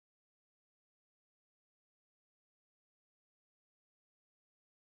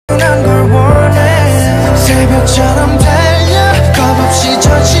난 걸 원해 새벽처럼 달려 겁없이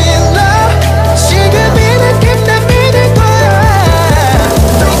저질러 지금 이 느낌 난 믿을 거야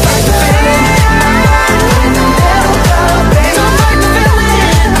Don't fight the feeling Don't fight the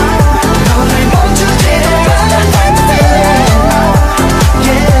feeling 너를 멈추지도 마 Don't fight the feeling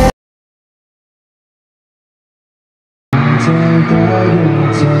Yeah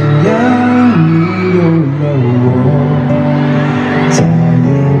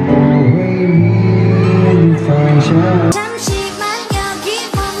잠시만 여기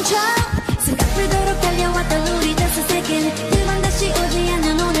멈춰 숨가쁘도록 달려왔던 우리 just a second 그만 다시 오지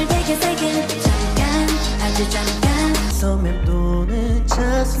않는 오늘 take a second 잠깐 아주 잠깐 섬에 도는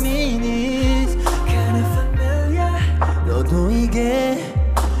jasmine is kinda familiar 너도 이게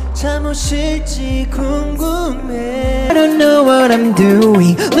잠옷일지 궁금해 I don't know what I'm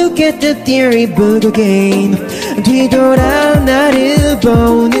doing Look at the theory book again 뒤돌아 나를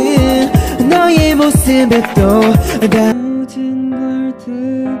보는 너의 모습에 또 모든 걸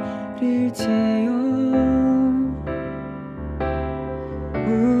드릴 테요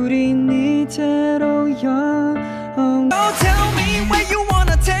우린 이대로 영원 Oh tell me where you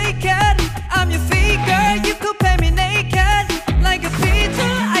wanna take it I'm your figure you could pay me naked Like a picture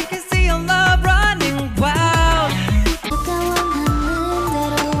I can see your love running wild 내가 원하는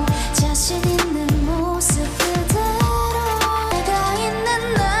대로 자신 있는 모습 그대로 내가 있는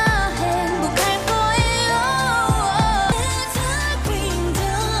나 행복할 거예요 It's a green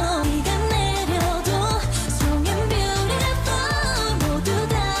dawn 비가 내려도 송인 beautiful 모두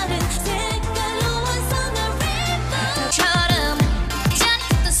다른 색깔로 완성한 rainbow 처럼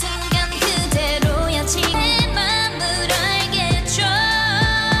짜릿했던 순간 그대로야 지금 내 맘을 알겠죠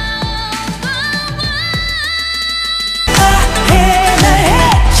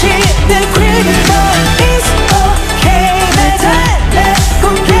The cricket ball is okay 내 달래고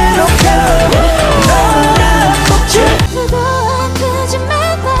괴롭혀 너라 멈춰 그거 아프지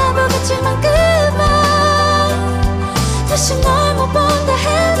말라 보겠지만 그만 다시 널 못 본다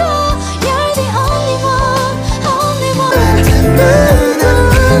해도 You're the only one, only one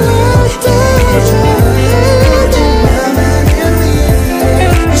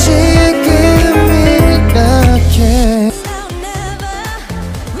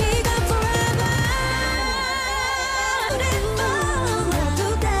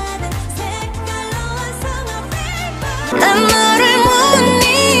난 너를 못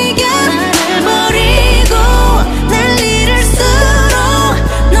이겨 나를 버리고 날 잃을수록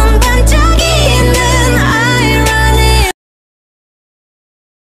넌 반짝이는 irony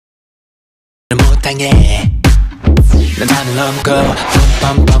못당해 난 하늘 넘고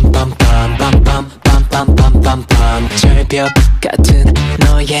빰빰빰빰빰빰빰빰빰빰빰 절벽 같은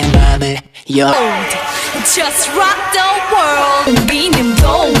너의 맘을 열 Just rock the world 우리는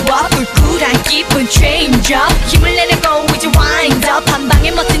너와 불굴한 기분 change up 힘을 내내고 이제 wind up 한 방에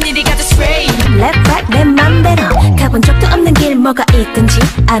모든 일이 가득 straight Left right 내 맘대로 가본 적도 없는 길 뭐가 있든지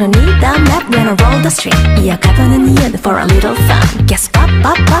I don't need a map when I roll the street 이어가보는 이유는 for a little fun Guess up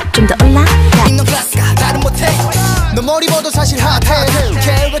up up 좀 더 올라가 있는 클래스가 다른 못해 너 머리 봐도 사실 핫해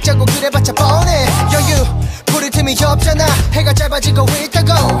계획 짜고 그래봤자 뻔해 여유 부를 틈이 없잖아 해가 짧아지고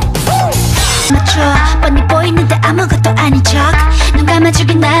있다고 맞춰 뻔히 보이는데 아무것도 아닌 척 눈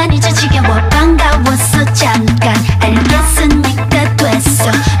감아주긴 난 이제 지겨워 반가웠어 잠깐 알겠어 내가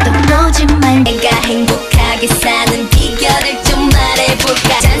됐어 또 보지 말 내가 행복하게 사는 비결을 좀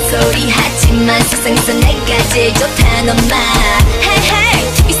말해볼까 잔소리 하지만 세상에서 내가 제일 좋다는 말 Hey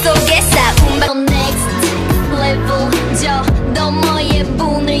hey TV 속에 싸움방 Next level 저 너머의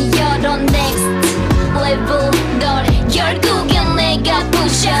문을 열어 Next level 널 결국엔 내가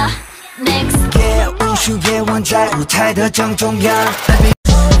부셔 Next 우슈의 원작舞台的正中央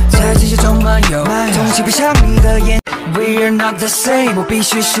在这些中漫游总是不像你的眼 We're not the same 我必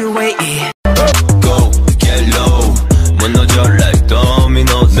须是唯一 Go get low 무너져 like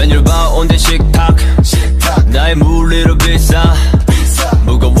dominoes 메뉴를 봐온 데 식탁 나의 물리로 비싸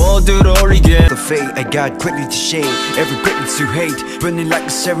무거워 들어올리게 The fate I got quickly to shade every greatness you hate burning like a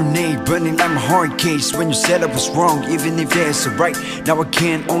serenade burning like my heart case when you said I was wrong even if there's a right now I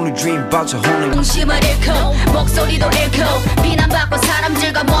can only dream about your holding 중심을 잃고 목소리도 잃고 비난받고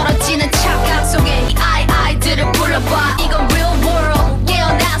사람들과 멀어지는 착각 속에 이 아이들을 불러봐 이건 real world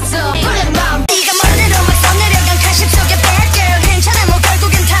깨어났어 내 맘 네가 머리로만 써내려간 가십 속에 bad girl 괜찮아 뭐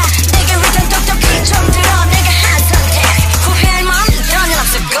결국엔 다 내게 return 똑똑히 좀 들어 내가 한 선택 후회할 마음 전혀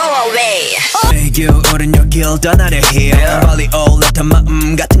없어 go away 우린 여길 떠나려 해 빨리 올랐던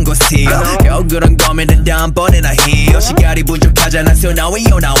마음 같은 곳이요 겨울은 고민을 다음번에나 해요 시간이 부족하잖아 so now we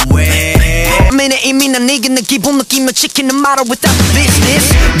on our way 민에 이미 난 이기는 기분 느끼며 지키는 말을 without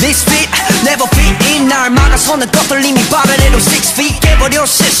this fit never fit in 날 막아서는 것들 이미 바라대로 6 feet 깨버려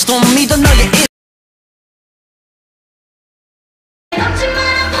system 믿어 너의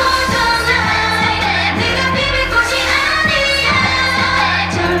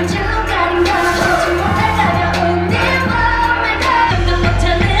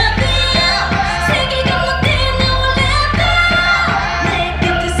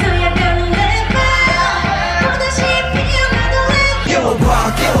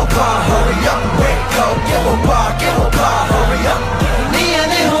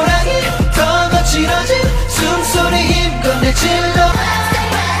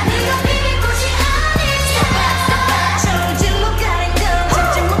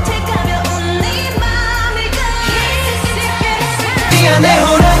내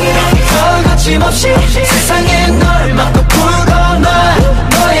호랑이 더 거침없이 세상에 널 막고 풀어놔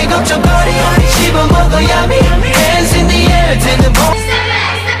너의 걱정거리 씹어먹어야 미 Hands in the air 되는 몸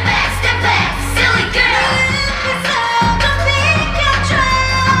Step back, silly girl. Don't think you're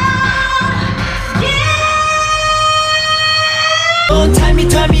trying.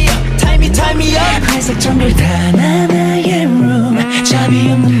 Tie me up 회색 정글 단 하나의 room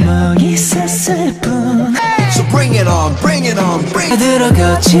잡이 없는 먹이 샀을 뿐 So bring it on, bring it on, bring it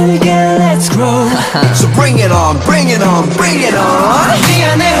들어가 즐겨 let's grow So bring it on, bring it on, bring it on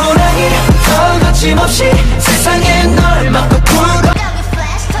미안해 호랑이 더 거침없이 세상에 널 막고 풀어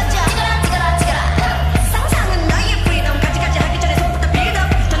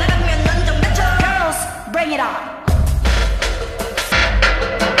Bring it on.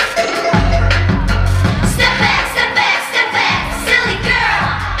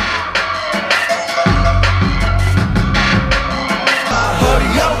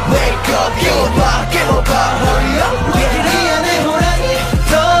 미안해 호랑이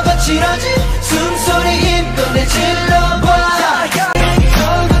더 거칠어진 숨소리 힘껏 내 질러봐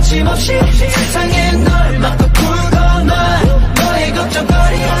더 거침없이 세상에 널 막고 풀어놔 너의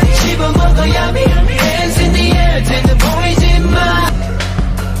걱정거리 씹어먹어야 미 Hands in the air 대는 보이지 마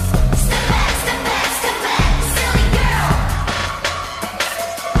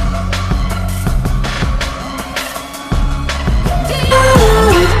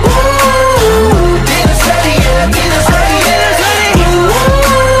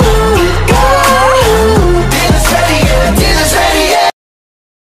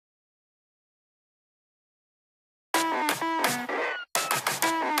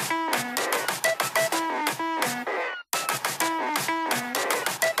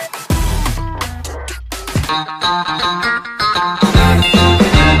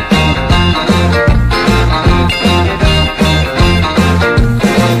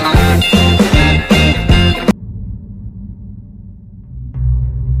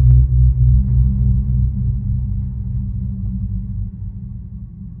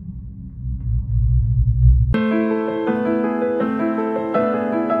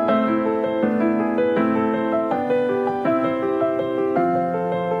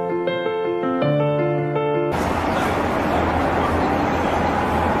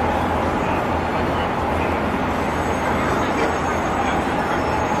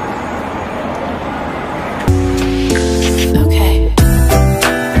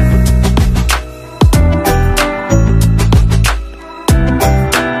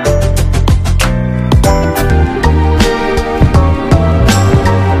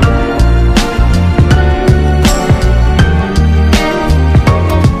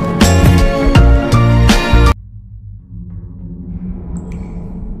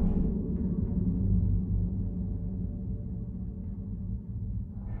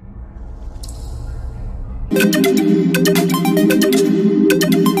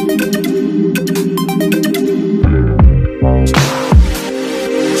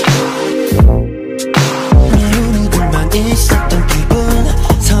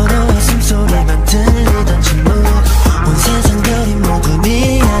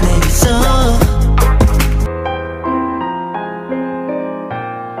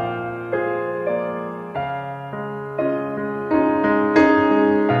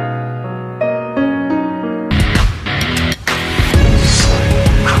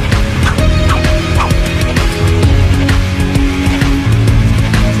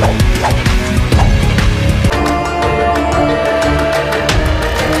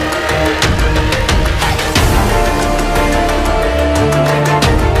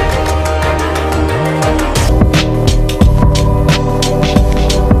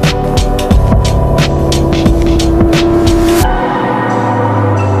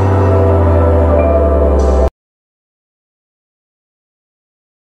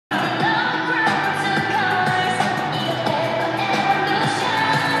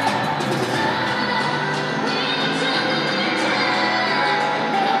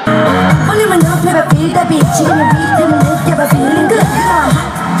Never feel the beat 지금의 리듬을 느껴봐 feeling good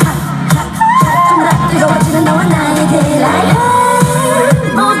좀 더 뜨거워지는 너와 나의 daylight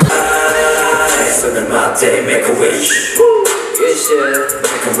손을 맞대 make a wish You should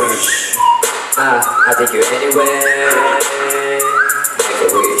make a wish I take you anywhere Make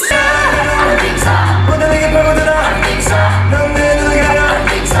a wish I think so 모두 내게 파고들어 I think so 넌 내 눈을 가려 I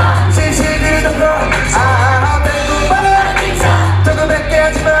think so 실실 그리던 거 배고파라 I think so 더 고백게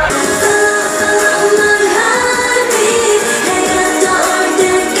하지마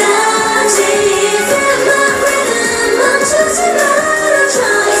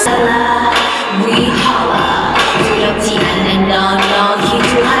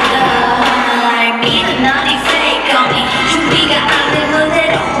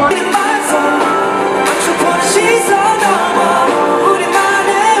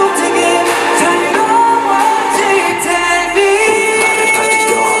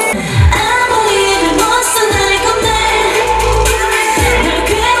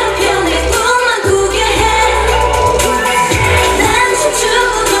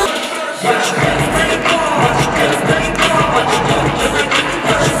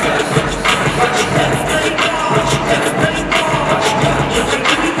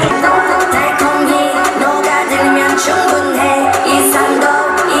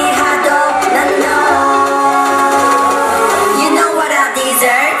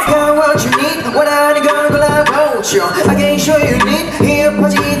I can show you need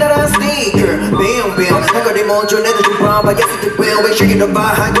힙하지 나란 스니커 빔빔 한 거리 먼저 내도 좀 봐봐 Yes it will 왜 shaking the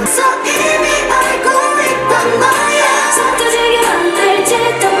bar 한 거 So 이미 알고 있단 말야 속도지게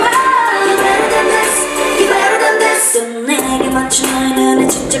만들지도 마 You better than this You better than this 또 내게 맞춘 너의 눈에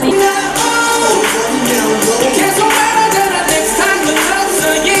초점이